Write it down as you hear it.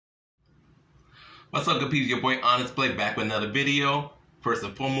What's up, good people? Your boy Onyxe back with another video. First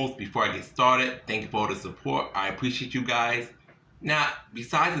and foremost, before I get started, thank you for all the support. I appreciate you guys. Now,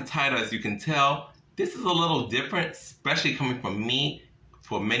 besides the title, as you can tell, this is a little different, especially coming from me.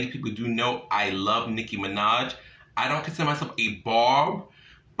 For many people do know, I love Nicki Minaj. I don't consider myself a barb,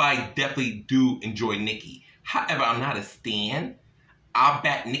 but I definitely do enjoy Nicki. However, I'm not a stan. I'll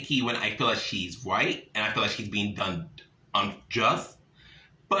back Nicki when I feel like she's right, and I feel like she's being done unjust.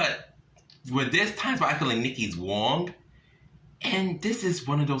 But with this times where I feel like Nicki's wrong, and this is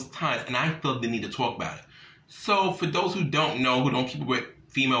one of those times, and I feel the need to talk about it. So for those who don't know, who don't keep up with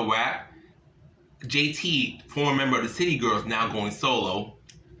female rap, JT, former member of the City Girls, now going solo.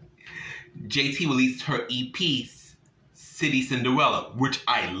 JT released her EP, City Cinderella, which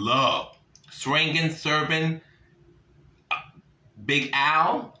I love. Swangin', Servin', Big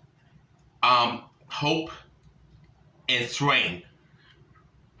Al, Hope, and Swang.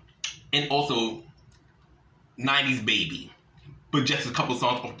 And also 90s Baby, but just a couple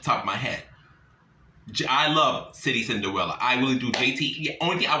songs off the top of my head. I love City Cinderella. I really do. JT, the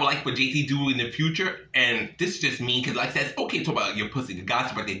only thing I would like for JT to do in the future, and this is just me, because like I said, it's okay to talk about your pussy, the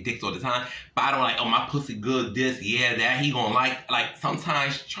gossip about their dicks all the time, but I don't like, oh, my pussy good, this, yeah, that, he gonna like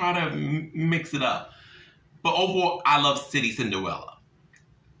sometimes try to mix it up. But overall, I love City Cinderella.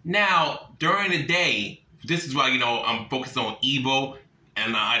 Now, during the day, this is why, you know, I'm focused on Evo,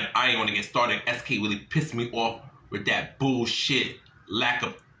 and I ain't want to get started. SK really pissed me off with that bullshit lack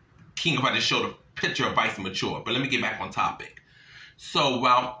of King about to show the picture of Vice Mature. But let me get back on topic. So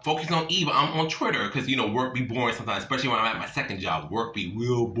while focusing on Eva, I'm on Twitter because, you know, work be boring sometimes, especially when I'm at my second job. Work be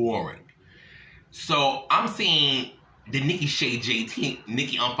real boring. So I'm seeing the Nicki shade JT,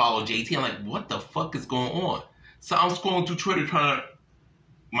 Nicki unfollow JT. I'm like, what the fuck is going on? So I'm scrolling through Twitter trying to,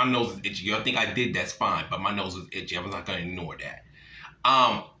 my nose is itchy. I think I did, that's fine, but my nose was itchy. I was not going to ignore that.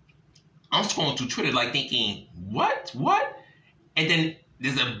 I'm scrolling through Twitter like thinking, what? And then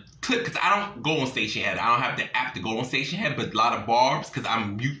there's a clip, because I don't go on Station Head. I don't have the app to go on Station Head, but a lot of barbs, because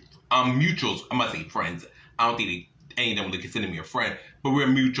I'm mutuals. I must say friends. I don't think any of them would consider me a friend, but we're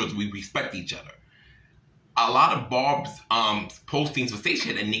mutuals. We respect each other. A lot of barbs postings for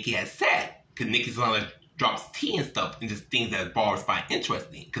Station Head that Nicki has said, because Nicki sometimes drops tea and stuff, and just things that barbs find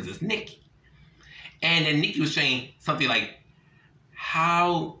interesting, because it's Nicki. And then Nicki was saying something like,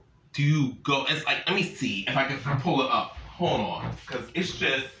 how do you go? It's like, let me see if I can pull it up. Hold on, because it's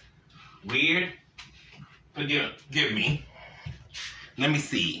just weird. Forgive me. Let me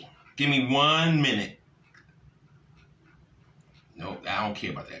see. Give me 1 minute. Nope, I don't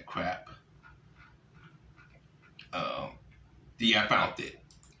care about that crap. Yeah, I found it.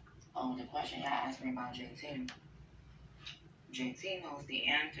 Oh, the question you asked me about JT. JT knows the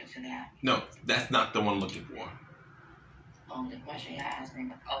answer to that. No, that's not the one I'm looking for. Oh, the question you asked me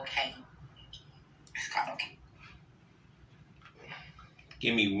about. Okay. It's called okay.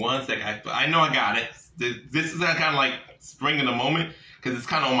 Give me 1 second. I know I got it. This is kind of like spring in the moment, because it's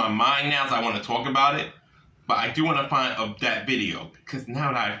kind of on my mind now, so I want to talk about it. But I do want to find that video, because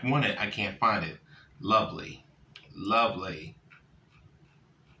now that I want it, I can't find it. Lovely.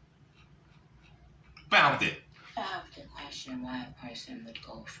 Found it. I have to question why a person would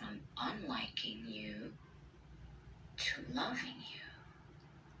go from unliking you to loving you.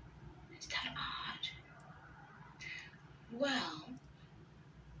 Is that odd? Well,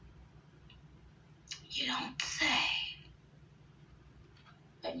 you don't say.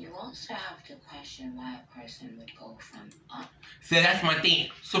 But you also have to question why a person would go from So that's my thing.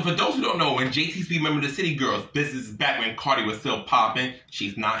 So for those who don't know, when JT's member of the City Girls, this is back when Cardi was still popping.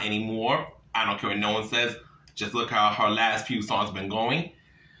 She's not anymore. I don't care what no one says. Just look how her last few songs been going.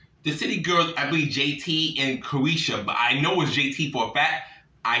 The City Girls, I believe JT and Carisha, but I know it's JT for a fact.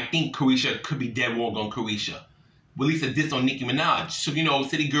 I think Carisha could be dead wrong on Carisha. Released a diss on Nicki Minaj. So, you know,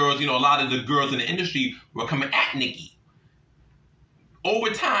 City Girls, you know, a lot of the girls in the industry were coming at Nicki. Over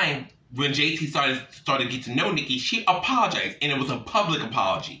time, when JT started to get to know Nicki, she apologized, and it was a public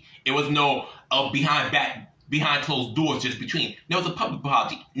apology. It was no behind closed doors, just between. There was a public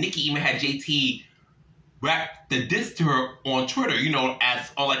apology. Nicki even had JT rap the diss to her on Twitter, you know,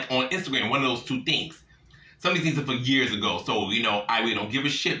 or like on Instagram, one of those two things. Some of these things are for years ago, so, you know, I really don't give a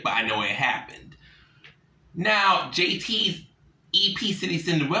shit, but I know it happened. Now, JT's EP, City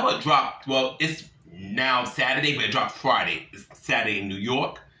Cinderella, dropped, well, it's now Saturday, but it dropped Friday. It's Saturday in New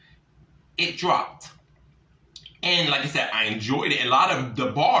York. It dropped. And like I said, I enjoyed it. A lot of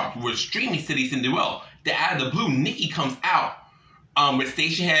the barbs were streaming City Cinderella. Then out of the blue, Nicki comes out with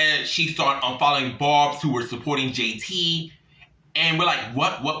Station Head. She started following barbs who were supporting JT. And we're like,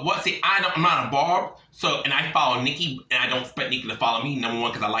 what? See, I'm not a barb. So, and I follow Nicki, and I don't expect Nicki to follow me. Number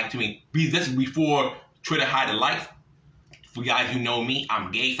one, because I like to me. This is before Twitter hide the likes. For guys who know me,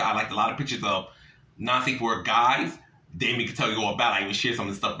 I'm gay, so I like a lot of pictures of non-safe word guys. Damien can tell you all about it. I even share some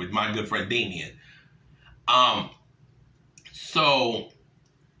of this stuff with my good friend Damien. So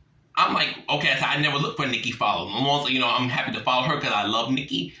I'm like, okay, so I never look for Nicki follow. I'm also, I'm happy to follow her because I love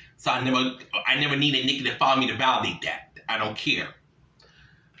Nicki. So I never needed Nicki to follow me to validate that. I don't care.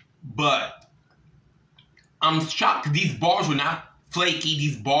 But I'm shocked because these bars were not flaky.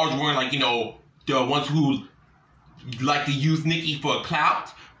 These bars weren't like, the ones who like to use Nicki for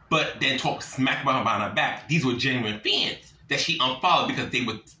clout, but then talk smack about her behind her back. These were genuine fans that she unfollowed because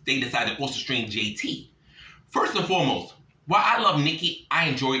they decided to also stream JT. First and foremost, while I love Nicki, I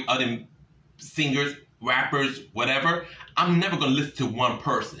enjoy other singers, rappers, whatever. I'm never going to listen to one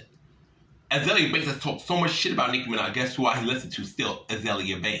person. Azealia Banks has talked so much shit about Nicki Minaj. Guess who I listen to still?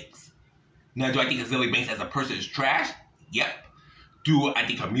 Azealia Banks. Now, do I think Azealia Banks as a person is trash? Yep. Do I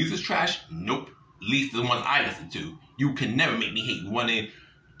think her music is trash? Nope. At least the ones I listen to. You can never make me hate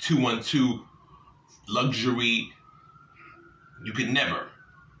 212, Luxury. You can never.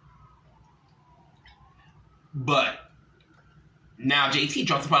 But now JT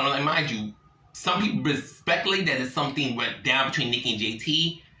drops upon, like, mind you, some people speculate that something went down between Nicki and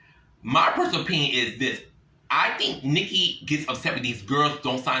JT. My personal opinion is this. I think Nicki gets upset with these girls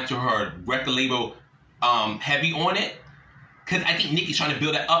don't sign to her record label heavy on it. Because I think Nicki's trying to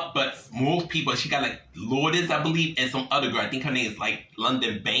build that up, but most people, she got like Lourdes, I believe, and some other girl. I think her name is like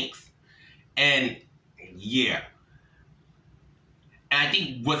London Banks. And yeah. And I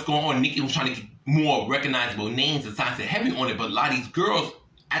think what's going on, Nicki was trying to get more recognizable names and sign to heavy on it, but a lot of these girls,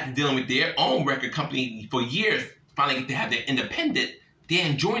 after dealing with their own record company for years, finally get to have their independent. They're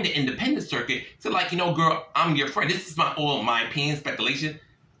enjoying the independent circuit. So like, girl, I'm your friend. This is my opinion, speculation.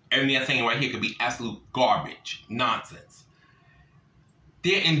 Everything I'm saying right here could be absolute garbage, nonsense.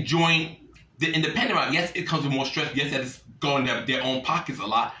 They're enjoying the independent route. Yes, it comes with more stress. Yes, that is going to their own pockets a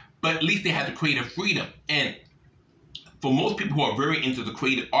lot. But at least they have the creative freedom. And for most people who are very into the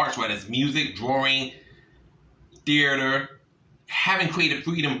creative arts, whether it's music, drawing, theater, having creative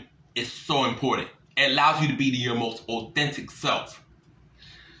freedom is so important. It allows you to be your most authentic self.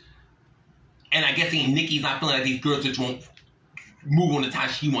 And I guess Nicki's not feeling like these girls just won't move on the time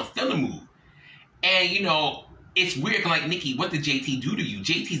she wants them to move. And, it's weird, like, Nicki, what did JT do to you?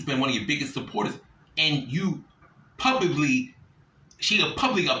 JT's been one of your biggest supporters. And she publicly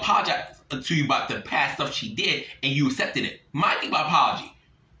apologized to you about the past stuff she did, and you accepted it. My thing about apology,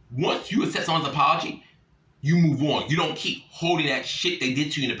 once you accept someone's apology, you move on. You don't keep holding that shit they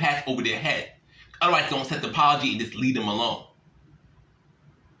did to you in the past over their head. Otherwise, don't accept the apology and just leave them alone.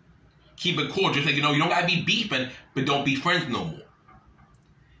 Keep it cordial. Like, you don't gotta be beefing, but don't be friends no more.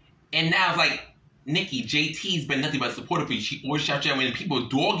 And now it's like, Nicki, JT's been nothing but supportive for you. She always shouts you out when people are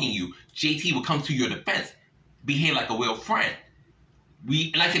dogging you. JT will come to your defense. Behave like a real friend.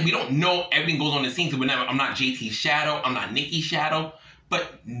 Like I said, we don't know everything goes on in the scene. So I'm not JT's shadow. I'm not Nicki's shadow.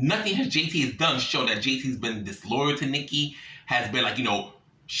 But nothing JT has done show that JT's been disloyal to Nicki. Has been like,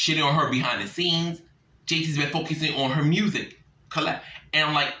 shitting on her behind the scenes. JT's been focusing on her music. And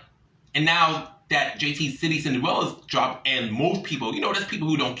I'm like, and now that JT's City Cinderella's dropped, and most people, there's people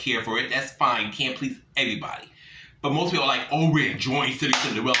who don't care for it. That's fine. You can't please everybody. But most people are like, oh, we're enjoying City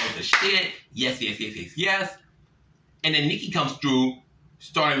Cinderella the shit. Yes. And then Nicki comes through,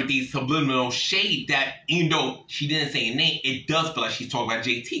 starting with these subliminal shade that, even though she didn't say a name, it does feel like she's talking about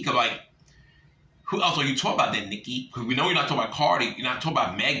JT. Because, like, who else are you talking about then, Nicki? Because we know you're not talking about Cardi. You're not talking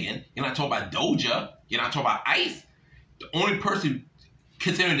about Megan. You're not talking about Doja. You're not talking about Ice. The only person,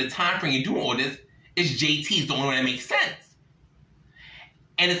 considering the time frame you're doing all this, is JT. Is the only one that makes sense.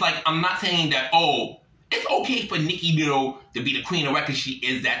 And it's like, I'm not saying that, it's okay for Nicki, to be the queen of records. She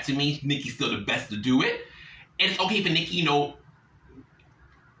is that to me. Nicki's still the best to do it. And it's okay for Nicki,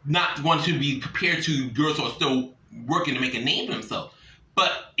 not want to be compared to girls who are still working to make a name for themselves.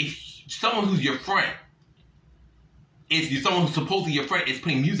 But if someone who's your friend, someone who's supposedly your friend is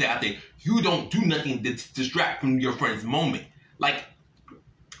putting music out there, you don't do nothing to distract from your friend's moment. Like,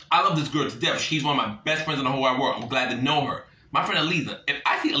 I love this girl to death. She's one of my best friends in the whole wide world. I'm glad to know her. My friend Aliza. If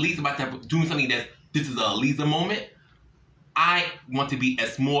I see Aliza about to doing something this is a Aliza moment, I want to be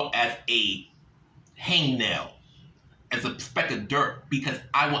as small as a hangnail, as a speck of dirt, because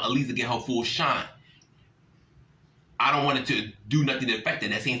I want Aliza to get her full shine. I don't want it to do nothing to affect it.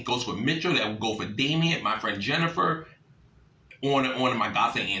 That same goes for Mitchell. That will go for Damien, my friend Jennifer, on and on, and my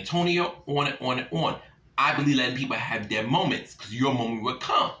godson Antonio, on and on and on. I believe letting people have their moments, because your moment will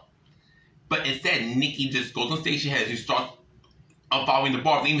come. But instead, Nicki just goes on stage, she starts I'm following the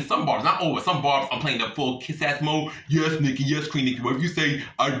barbs, even some barbs, not all, but some barbs, I'm playing the full kiss-ass mode. Yes, Nicki, yes, Queen Nicki, whatever you say,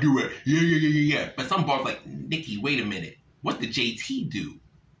 I do it. Yeah. But some barbs like, Nicki, wait a minute. What did JT do?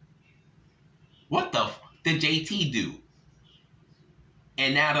 What the f did JT do?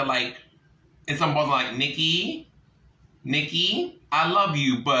 And now they're like, and some barbs are like, Nicki, I love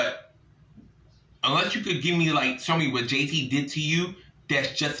you, but unless you could give me, like, show me what JT did to you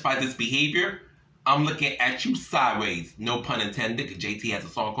that justifies this behavior, I'm looking at you sideways. No pun intended, because JT has a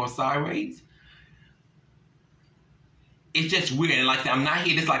song called Sideways. It's just weird. And like I said, I'm not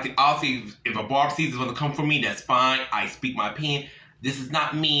here just like, obviously, if a barb sees is going to come for me, that's fine. I speak my opinion. This is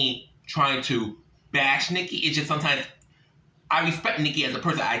not me trying to bash Nicki. It's just sometimes I respect Nicki as a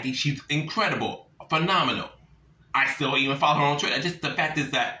person. I think she's incredible, phenomenal. I still even follow her on Twitter. Just the fact is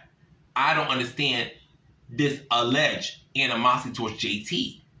that I don't understand this alleged animosity towards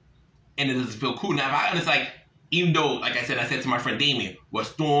JT. And it doesn't feel cool. Now, if I understand, like, even though, like I said to my friend Damien,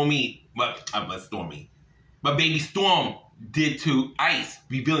 what Baby Storm did to Ice,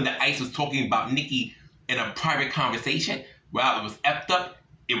 revealing that Ice was talking about Nicki in a private conversation, while it was effed up,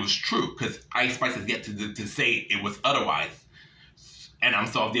 it was true, because Ice Spice has yet to say it was otherwise. And I'm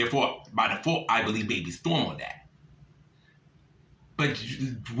so, therefore, by default, I believe Baby Storm on that. But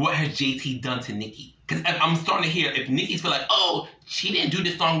what has JT done to Nicki? Because I'm starting to hear, if Nicki's feel like, oh, she didn't do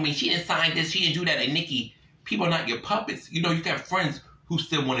this song with me, she didn't sign this, she didn't do that, and Nicki, people are not your puppets. You know, you got friends who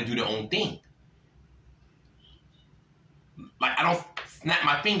still want to do their own thing. Like, I don't snap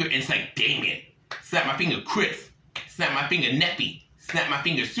my finger and say, Damien. Snap my finger, Chris. Snap my finger, Neppy. Snap my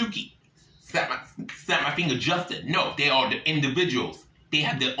finger, Suki. Snap my finger, Justin. No, they are the individuals. They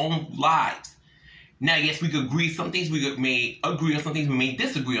have their own lives. Now, yes, we could agree some things, may agree on some things, we may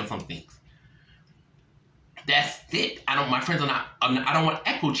disagree on some things. That's it. My friends are not, I don't want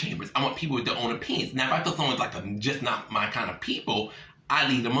echo chambers. I want people with their own opinions. Now, if I feel someone's like just not my kind of people, I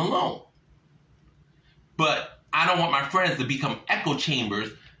leave them alone. But I don't want my friends to become echo chambers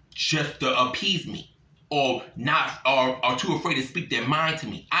just to appease me, or are too afraid to speak their mind to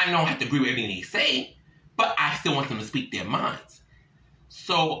me. I don't have to agree with everything they say, but I still want them to speak their minds.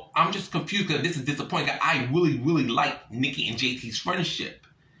 So I'm just confused because this is disappointing. I really like Nicki and JT's friendship.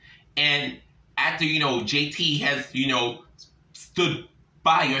 And after, JT has, stood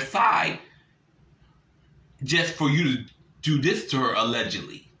by your side just for you to do this to her,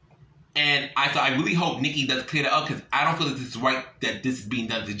 allegedly. And I really hope Nicki does clear that up, because I don't feel that this is right that this is being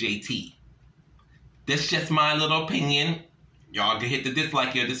done to JT. That's just my little opinion. Y'all can hit the dislike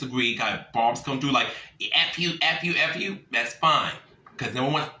here, disagree. Got barbs come through like, F you. That's fine. Because no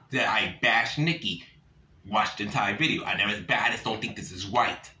one wants that I bash Nicki. Watch the entire video. I just don't think this is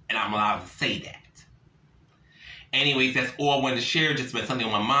right. And I'm allowed to say that. Anyways, that's all I wanted to share. Just been something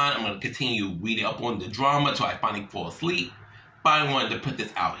on my mind. I'm going to continue reading up on the drama until I finally fall asleep. But I wanted to put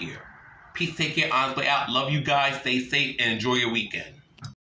this out here. Peace, take care, honestly out. Love you guys. Stay safe and enjoy your weekend.